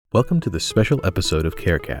Welcome to this special episode of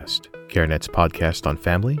CareCast, CareNet's podcast on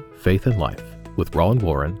family, faith, and life, with Roland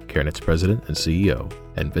Warren, CareNet's president and CEO,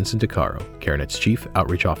 and Vincent DeCaro, CareNet's chief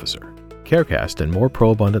outreach officer. CareCast and more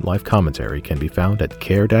pro-abundant life commentary can be found at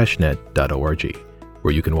care-net.org,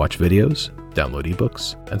 where you can watch videos, download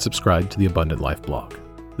ebooks, and subscribe to the Abundant Life blog.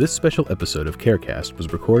 This special episode of CareCast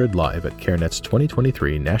was recorded live at CareNet's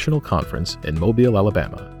 2023 National Conference in Mobile,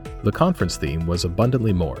 Alabama. The conference theme was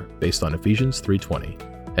Abundantly More, based on Ephesians 3:20.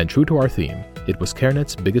 And true to our theme, it was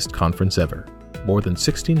CareNet's biggest conference ever. More than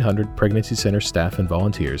 1,600 pregnancy center staff and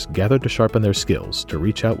volunteers gathered to sharpen their skills to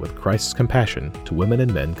reach out with Christ's compassion to women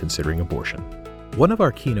and men considering abortion. One of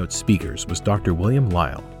our keynote speakers was Dr. William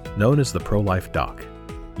Lile, known as the Pro-Life Doc.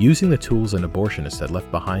 Using the tools an abortionist had left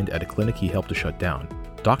behind at a clinic he helped to shut down,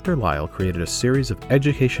 Dr. Lile created a series of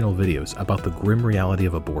educational videos about the grim reality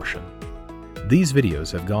of abortion. These videos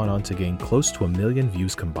have gone on to gain close to 1 million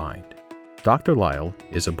views combined. Dr. Lile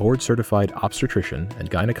is a board-certified obstetrician and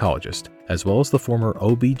gynecologist, as well as the former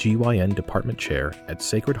OB/GYN department chair at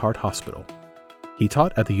Sacred Heart Hospital. He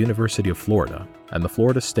taught at the University of Florida and the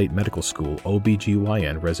Florida State Medical School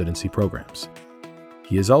OB/GYN residency programs.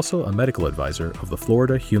 He is also a medical advisor of the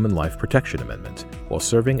Florida Human Life Protection Amendment, while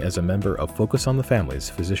serving as a member of Focus on the Family's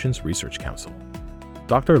Physicians Research Council.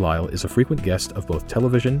 Dr. Lile is a frequent guest of both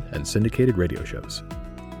television and syndicated radio shows.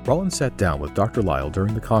 Roland sat down with Dr. Lile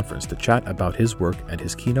during the conference to chat about his work and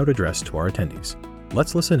his keynote address to our attendees.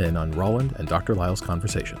 Let's listen in on Roland and Dr. Lile's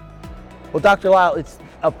conversation. Well, Dr. Lile, it's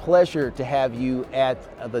a pleasure to have you at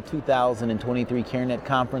the 2023 CareNet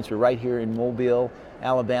conference. We're right here in Mobile,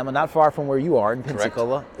 Alabama, not far from where you are in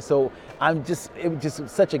Pensacola. Correct. So it was just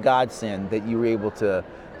such a godsend that you were able to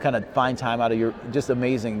kind of find time out of your just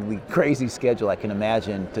amazingly crazy schedule, I can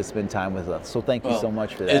imagine, to spend time with us. So thank you so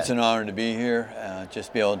much for that. It's an honor to be here,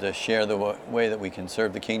 just be able to share the way that we can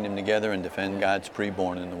serve the kingdom together and defend God's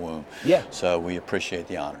preborn in the womb. Yeah. So we appreciate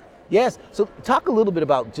the honor. Yes. So talk a little bit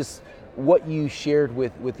about just what you shared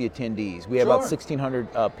with the attendees. We had about 1,600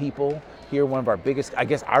 people here, one of our biggest, I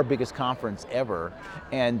guess our biggest conference ever,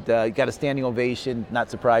 and got a standing ovation, not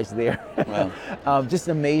surprised there. Wow. Just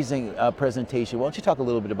an amazing presentation. Why don't you talk a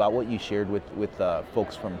little bit about what you shared with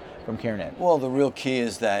folks from CareNet? Well, the real key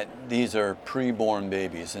is that these are preborn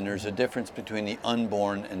babies, and there's a difference between the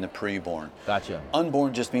unborn and the preborn. Gotcha.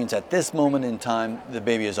 Unborn just means at this moment in time, the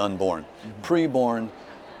baby is unborn. Mm-hmm. Preborn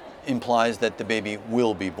implies that the baby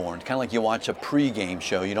will be born. Kind of like you watch a pre-game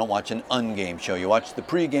show, you don't watch an ungame show. You watch the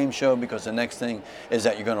pre-game show because the next thing is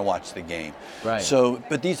that you're going to watch the game. Right. So,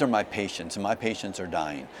 but these are my patients, and my patients are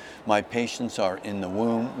dying. My patients are in the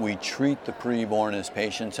womb. We treat the preborn as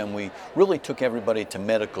patients, and we really took everybody to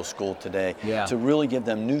medical school today to really give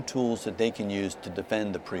them new tools that they can use to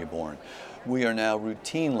defend the preborn. We are now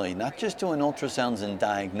routinely not just doing ultrasounds and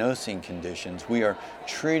diagnosing conditions, we are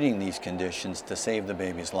treating these conditions to save the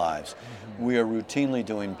baby's lives. Mm-hmm. We are routinely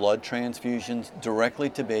doing blood transfusions directly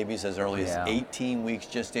to babies as early as 18 weeks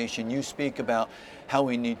gestation. You speak about how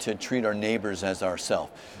we need to treat our neighbors as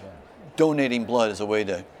ourselves. Yeah. Donating blood is a way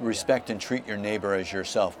to respect and treat your neighbor as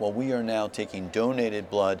yourself. Well, we are now taking donated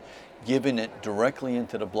blood, giving it directly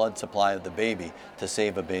into the blood supply of the baby to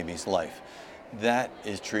save a baby's life. That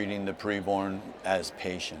is treating the preborn as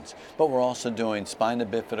patients. But we're also doing spina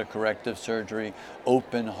bifida corrective surgery,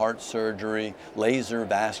 open heart surgery, laser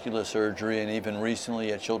vascular surgery, and even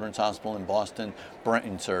recently at Children's Hospital in Boston,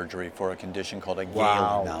 brain surgery for a condition called a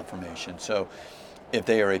Galen malformation. So if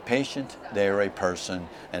they are a patient, they are a person,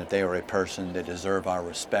 and if they are a person, they deserve our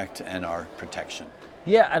respect and our protection.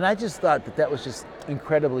 Yeah, and I just thought that was just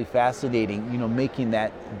incredibly fascinating, making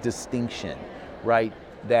that distinction, right?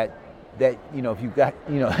 That if you've got,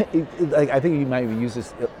 I think you might even use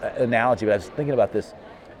this analogy, but I was thinking about this,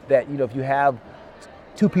 that, if you have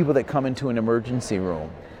two people that come into an emergency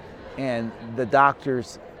room and the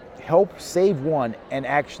doctors help save one and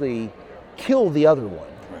actually kill the other one,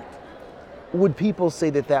 would people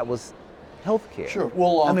say that was healthcare? Sure.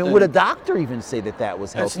 Well, would a doctor even say that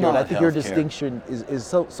was healthcare? It's not I think your distinction is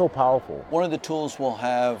so powerful. One of the tools we'll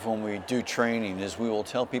have when we do training is we will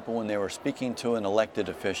tell people when they were speaking to an elected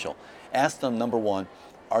official, ask them, number one,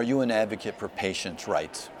 are you an advocate for patients'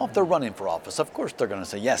 rights? Well, if they're running for office, of course they're going to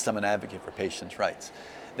say, yes, I'm an advocate for patients' rights.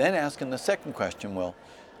 Then ask them the second question, well,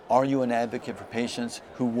 are you an advocate for patients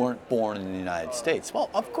who weren't born in the United States? Well,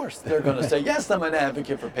 of course they're going to say, yes, I'm an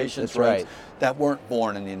advocate for patients' rights that weren't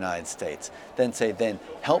born in the United States. Then say,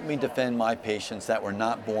 help me defend my patients that were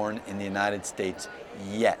not born in the United States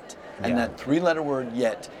yet. And that 3-letter word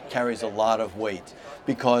yet carries a lot of weight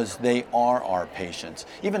because they are our patients.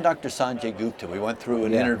 Even Dr. Sanjay Gupta, we went through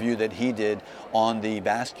an interview that he did on the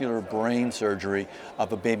vascular brain surgery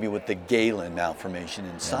of a baby with the Galen malformation.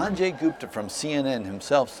 And Sanjay Gupta from CNN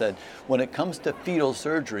himself said, when it comes to fetal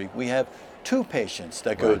surgery, we have 2 patients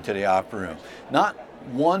that go to the operating room. Not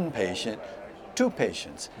 1 patient, 2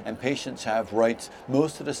 patients, and patients have rights.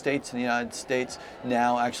 Most of the states in the United States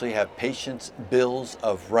now actually have patients' bills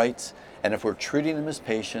of rights, and if we're treating them as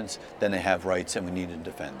patients, then they have rights and we need to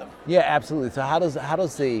defend them. Yeah, absolutely. So how does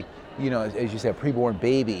the, as you said, preborn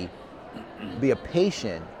baby be a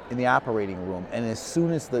patient in the operating room, and as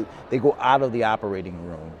soon as they go out of the operating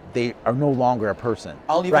room, they are no longer a person,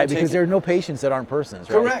 right? Because there are no patients that aren't persons,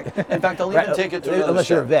 right? Correct. In fact, I'll even take it to unless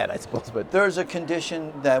you're a vet, I suppose. But there's a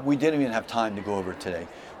condition that we didn't even have time to go over today,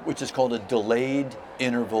 which is called a delayed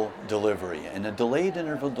interval delivery. And a delayed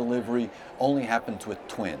interval delivery only happens with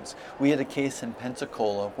twins. We had a case in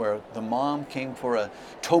Pensacola where the mom came for a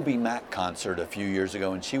Toby Mac concert a few years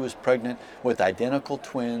ago, and she was pregnant with identical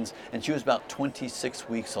twins, and she was about 26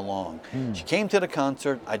 weeks along. She came to the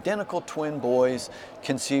concert, identical twin boys,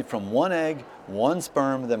 conceived from 1 egg, 1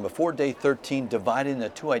 sperm, then before day 13 divided into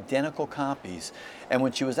 2 identical copies. And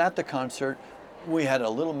when she was at the concert, we had a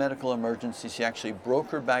little medical emergency. She actually broke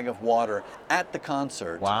her bag of water at the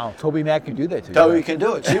concert. Wow, Toby Mac can do that too. Toby can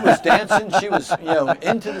do it. She was dancing. She was,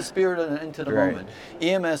 into the spirit and into the moment.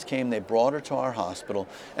 EMS came. They brought her to our hospital,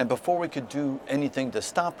 and before we could do anything to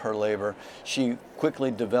stop her labor, she quickly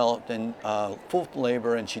developed in full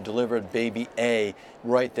labor, and she delivered baby A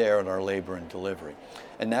right there at our labor and delivery.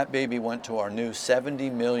 And that baby went to our new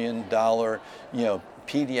 $70 million,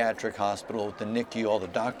 pediatric hospital with the NICU, all the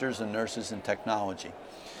doctors and nurses and technology.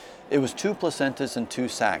 It was 2 placentas and 2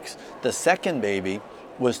 sacs. The second baby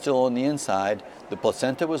was still on the inside. The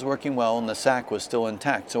placenta was working well and the sac was still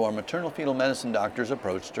intact. So our maternal fetal medicine doctors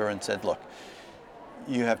approached her and said, look,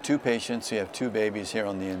 you have 2 patients, you have 2 babies here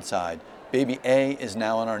on the inside. Baby A is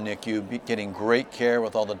now in our NICU, getting great care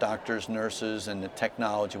with all the doctors, nurses, and the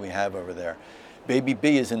technology we have over there. Baby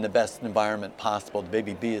B is in the best environment possible. The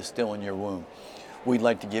baby B is still in your womb. We'd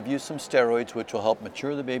like to give you some steroids, which will help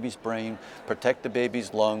mature the baby's brain, protect the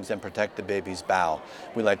baby's lungs, and protect the baby's bowel.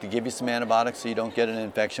 We'd like to give you some antibiotics so you don't get an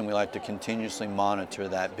infection. We like to continuously monitor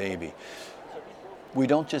that baby. We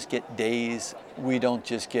don't just get days, we don't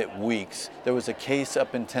just get weeks. There was a case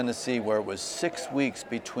up in Tennessee where it was 6 weeks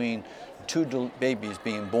between 2 babies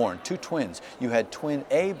being born, 2 twins. You had twin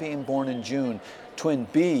A being born in June, twin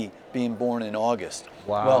B being born in August.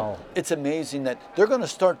 Wow. Well, it's amazing that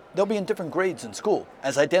they'll be in different grades in school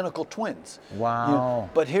as identical twins. Wow.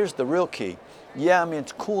 But here's the real key. Yeah,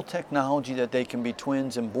 it's cool technology that they can be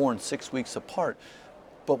twins and born 6 weeks apart.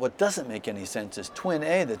 But what doesn't make any sense is twin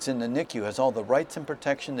A that's in the NICU has all the rights and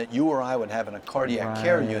protection that you or I would have in a cardiac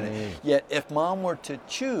care unit. Yet if mom were to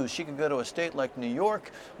choose, she could go to a state like New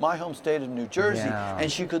York, my home state of New Jersey, and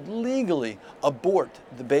she could legally abort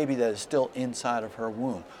the baby that is still inside of her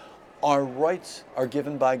womb. Our rights are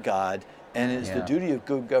given by God, and it is the duty of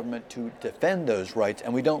good government to defend those rights,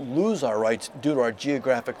 and we don't lose our rights due to our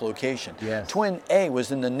geographic location. Twin A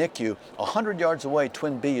was in the NICU, 100 yards away,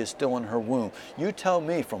 twin B is still in her womb. You tell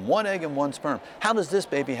me, from 1 egg and 1 sperm, how does this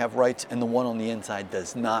baby have rights and the one on the inside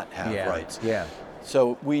does not have rights?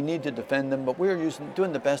 So we need to defend them, but we're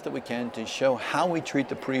doing the best that we can to show how we treat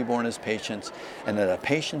the preborn as patients, and that a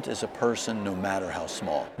patient is a person no matter how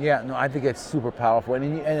small. Yeah, no, I think it's super powerful,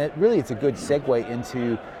 and it's a good segue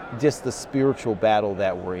into just the spiritual battle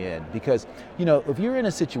that we're in. Because, if you're in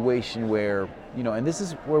a situation where, and this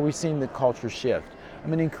is where we've seen the culture shift.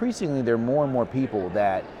 Increasingly there are more and more people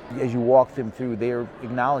that, as you walk them through, they're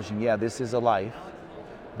acknowledging, this is a life,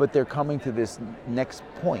 but they're coming to this next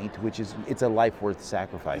point, which is it's a life worth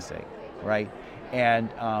sacrificing, right? And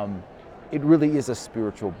it really is a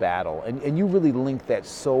spiritual battle. And you really link that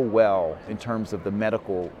so well in terms of the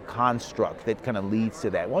medical construct that kind of leads to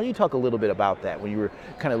that. Why don't you talk a little bit about that when you were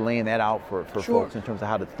kind of laying that out for folks in terms of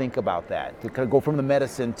how to think about that, to kind of go from the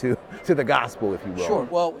medicine to the gospel, if you will. Sure.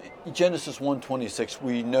 Well, Genesis 1:26,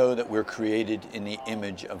 we know that we're created in the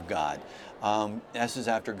image of God. This is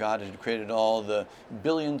after God had created all the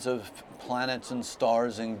billions of planets and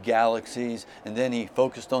stars and galaxies, and then he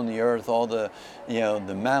focused on the earth, all the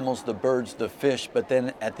mammals, the birds, the fish, but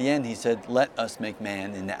then at the end he said, let us make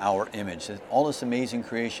man in our image. All this amazing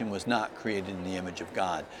creation was not created in the image of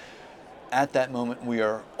God. At that moment, we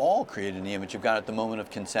are all created in the image of God at the moment of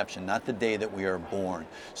conception, not the day that we are born.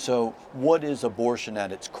 So what is abortion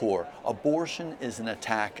at its core? Abortion is an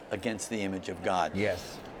attack against the image of God.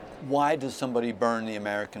 Yes. Why does somebody burn the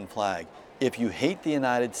American flag? if you hate the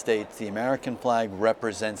United States, the American flag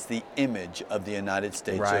represents the image of the United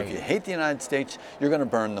States. Right. So if you hate the United States, you're going to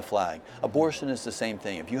burn the flag. Abortion is the same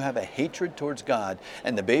thing. If you have a hatred towards God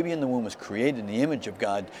and the baby in the womb was created in the image of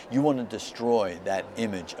God, you want to destroy that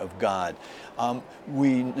image of God.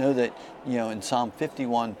 We know that, in Psalm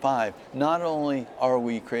 51:5, not only are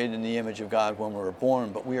we created in the image of God when we were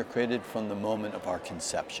born, but we are created from the moment of our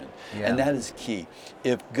conception. Yeah. And that is key.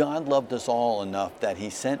 If God loved us all enough that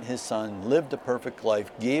he sent his son, lived a perfect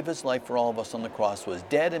life, gave his life for all of us on the cross, was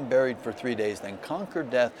dead and buried for 3 days, then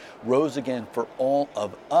conquered death, rose again for all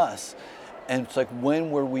of us. And it's like,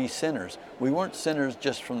 when were we sinners? We weren't sinners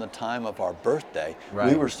just from the time of our birthday.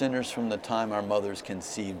 Right. We were sinners from the time our mothers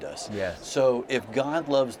conceived us. Yes. So if God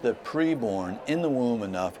loves the preborn in the womb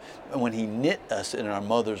enough, when he knit us in our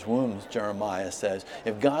mother's wombs, Jeremiah says,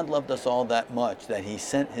 if God loved us all that much that he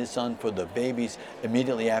sent his son for the babies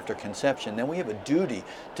immediately after conception, then we have a duty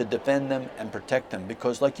to defend them and protect them.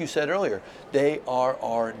 Because like you said earlier, they are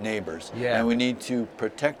our neighbors. Yeah. And we need to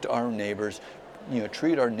protect our neighbors,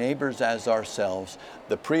 treat our neighbors as ourselves.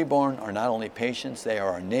 The preborn are not only patients, they are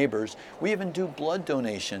our neighbors. We even do blood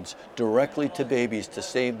donations directly to babies to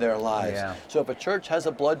save their lives. Yeah. So if a church has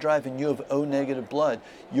a blood drive and you have O-negative blood,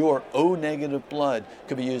 your O-negative blood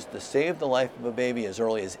could be used to save the life of a baby as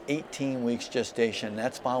early as 18 weeks gestation.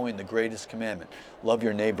 That's following the greatest commandment. Love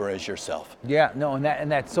your neighbor as yourself. Yeah, no,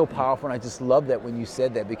 and that's so powerful, and I just love that when you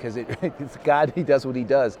said that, because it's God, he does what he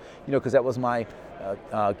does, because that was my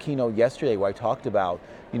keynote yesterday, where I talked about,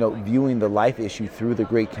 viewing the life issue through the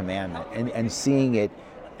Great Commandment and seeing it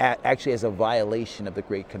actually as a violation of the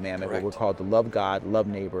Great Commandment. Correct. Where we're called to love God, love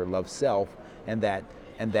neighbor, love self, and that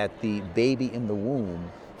the baby in the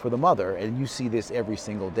womb, for the mother, and you see this every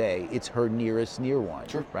single day, it's her nearest near one.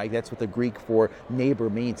 Sure. Right? That's what the Greek for neighbor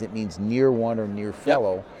means. It means near one or near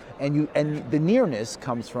fellow. Yep. And the nearness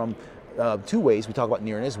comes from two ways. We talk about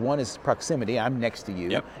nearness. One is proximity, I'm next to you.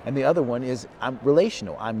 Yep. And the other one is I'm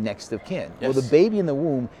relational, I'm next of kin. Yes. Well, the baby in the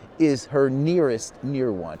womb is her nearest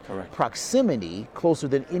near one. Correct. Proximity, closer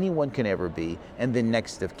than anyone can ever be, and then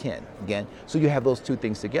next of kin. Again, so you have those two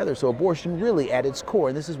things together. So abortion really at its core,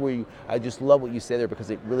 and this is where I just love what you said there,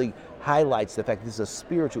 because it really highlights the fact that this is a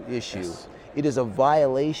spiritual issue. Yes. It is a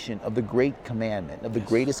violation of the great commandment, of the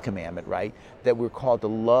greatest commandment, right? That we're called to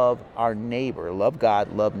love our neighbor, love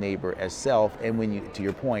God, love neighbor as self. And when you, to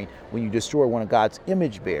your point, when you destroy one of God's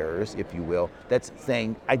image bearers, if you will, that's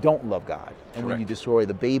saying, I don't love God. And when you destroy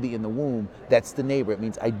the baby in the womb, that's the neighbor. It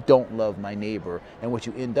means I don't love my neighbor. And what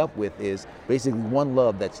you end up with is basically one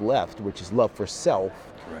love that's left, which is love for self.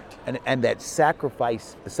 Correct. And that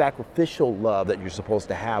sacrificial love that you're supposed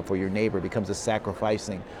to have for your neighbor becomes a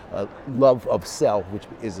sacrificing love of self, which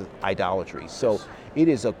is idolatry. So it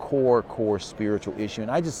is a core spiritual issue.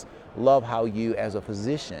 And I just love how you, as a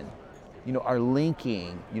physician, are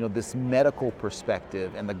linking, this medical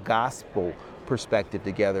perspective and the gospel perspective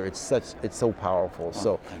together. It's so powerful.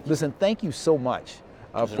 So listen, thank you so much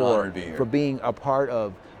for being a part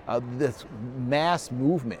of this mass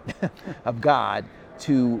movement of God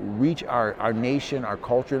to reach our nation, our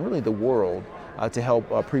culture, and really the world, to help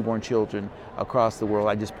preborn children across the world.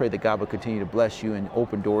 I just pray that God will continue to bless you and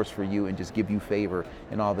open doors for you and just give you favor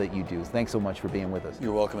in all that you do. Thanks so much for being with us.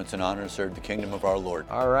 You're welcome. It's an honor to serve the kingdom of our Lord.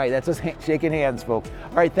 All right, that's us shaking hands, folks.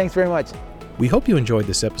 All right, thanks very much. We hope you enjoyed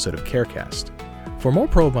this episode of CareCast. For more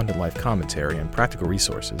pro-abundant life commentary and practical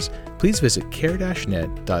resources, please visit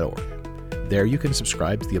care-net.org. There you can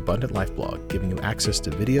subscribe to the Abundant Life blog, giving you access to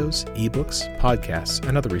videos, ebooks, podcasts,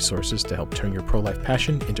 and other resources to help turn your pro-life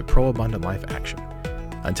passion into pro-abundant life action.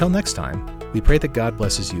 Until next time, we pray that God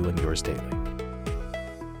blesses you and yours daily.